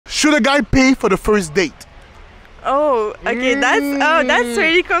Should a guy pay for the first date? Oh, okay, that's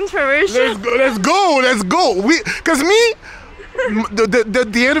really controversial. Let's go. Cause me,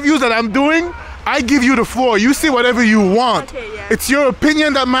 the interviews that I'm doing, I give you the floor. You say whatever you want. Okay, yeah. It's your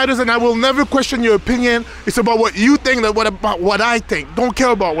opinion that matters, and I will never question your opinion. It's about what you think, not about what I think. Don't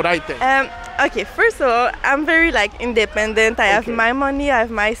care about what I think. Okay, first of all, I'm very like independent. I have my money, I have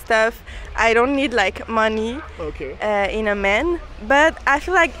my stuff. I don't need like money in a man. But I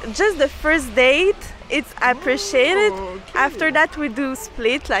feel like just the first date, it's appreciated. After that, we do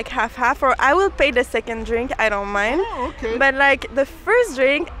split like half, or I will pay the second drink. I don't mind. But like the first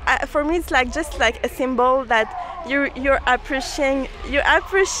drink, for me, it's like just like a symbol that you're appreciating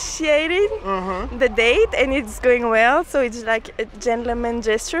the date and it's going well. So it's like a gentleman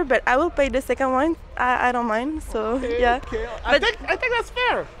gesture. But I will pay the second one. I don't mind. So yeah. I think that's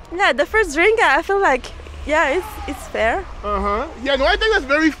fair. Yeah, the first drink, I feel like it's fair. Yeah, no, I think that's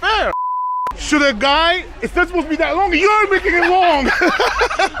very fair. Should a guy? It's not supposed to be that long. You're making it long.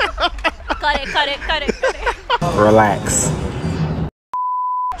 Cut it. Relax.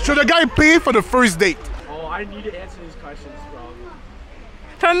 Should a guy pay for the first date? Oh, I need to answer these questions, bro.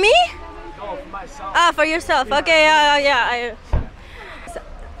 From me? No, for myself. Ah, for yourself. Okay, yeah.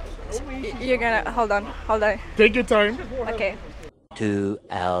 You're gonna hold on. Take your time. Okay. 2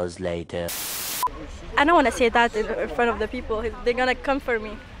 hours later. I don't want to say that in front of the people. They're gonna come for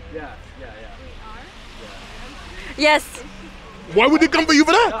me. Yeah. Yes. Why would they come for you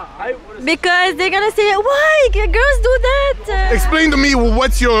for that? Because they're gonna say, why girls do that? Explain to me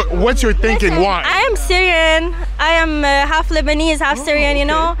what's your thinking. Listen, why? I am Syrian. I am half Lebanese, half Syrian. You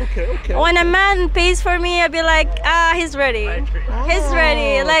know. Okay. When a man pays for me, I'll be like, he's ready. He's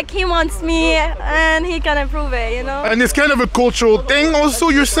ready. Like he wants me, and he can improve it. You know. And it's kind of a cultural thing, also.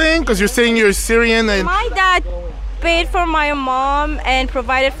 You're saying, because you're saying you're Syrian, and My dad paid for my mom and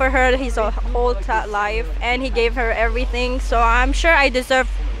provided for her his whole life, and he gave her everything, so I'm sure I deserve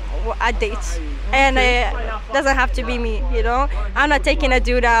a date, and it doesn't have to be me, you know. I'm not taking a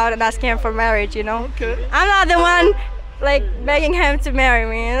dude out and asking him for marriage, you know. I'm not the one like begging him to marry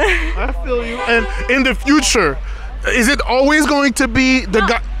me. I feel you. And in the future, is it always going to be the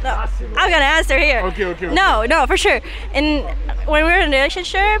guy? No, I'm gonna answer here. Okay. No, for sure. And when we're in a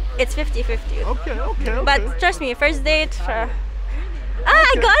relationship, it's 50-50. Okay. But trust me, first date. I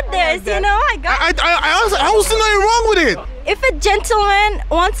got this, you know. I don't see nothing wrong with it. If a gentleman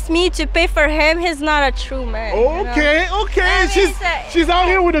wants me to pay for him, he's not a true man. Okay. That means, She's out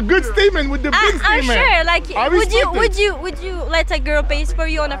here with a good statement, with the big I'm statement. sure. Like, I respect would you let a girl pay for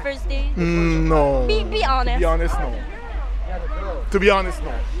you on a first date? No. Be honest. To be honest,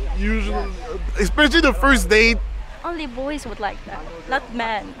 no. Usually, especially the first date. Only boys would like that, not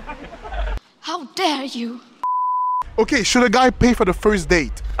men. How dare you? Okay, should a guy pay for the first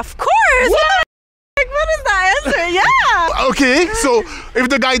date? Of course. What? Like, what is the answer? Yeah. Okay, so if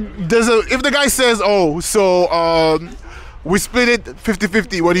the guy says, we split it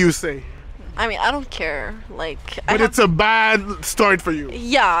 50-50, what do you say? I mean, I don't care. Like, But it's a bad start for you.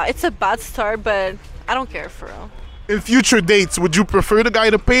 yeah, it's a bad start, but I don't care for real. In future dates, would you prefer the guy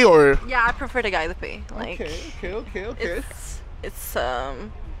to pay or? Yeah, I prefer the guy to pay. Like, Okay. it's I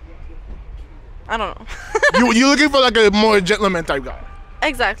don't know. You're looking for like a more gentleman type guy.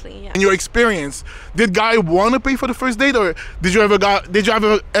 Exactly. Yeah. In your experience, did guy want to pay for the first date, or did you ever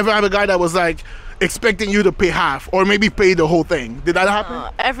have a guy that was like expecting you to pay half or maybe pay the whole thing? Did that happen?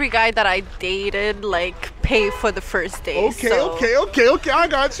 Every guy that I dated like pay for the first date. Okay, I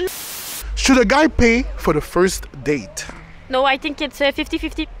got you. Should a guy pay for the first date? No, I think it's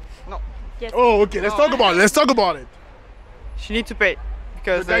 50-50. No. Yes. Oh, okay. Let's talk about it. She needs to pay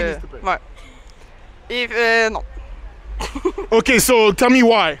because The guy needs to pay. Right. If no. Okay, so tell me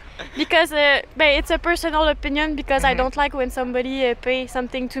why. Because it's a personal opinion, because I don't like when somebody pay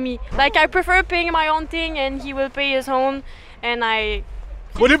something to me. Like, I prefer paying my own thing and he will pay his own, and I...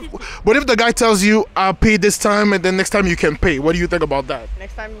 What if the guy tells you, I'll pay this time and then next time you can pay? What do you think about that?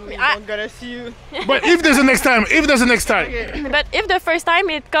 Next time I'm gonna see you. But if there's a next time, But if the first time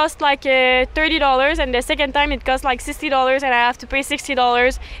it costs like $30 and the second time it costs like $60 and I have to pay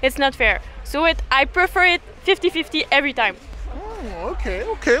 $60, it's not fair. So I prefer it 50-50 every time. Oh, okay.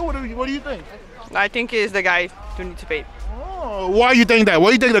 What do you think? I think it's the guy who needs to pay. Oh, why you think that? Why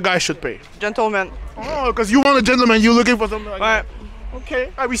do you think the guy should pay? Gentleman. Oh, because you want a gentleman, you're looking for something like that.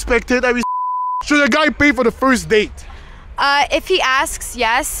 Okay, I respect it. Should a guy pay for the first date? If he asks,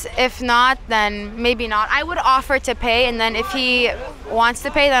 yes. If not, then maybe not. I would offer to pay, and then if he wants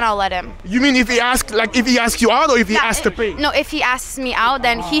to pay, then I'll let him. You mean if he asks you out, or if he asks to pay? No, if he asks me out,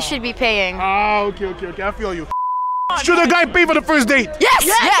 then he should be paying. Ah, okay. I feel you. Should a guy pay for the first date? Yes!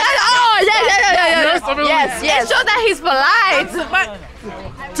 Yes! Oh, Yes, yes! Yes! It shows that he's polite.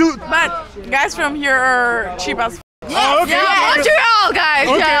 But guys from here are cheap as. Oh, okay. Yeah, Montreal, guys.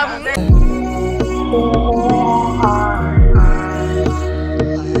 Okay. Yeah.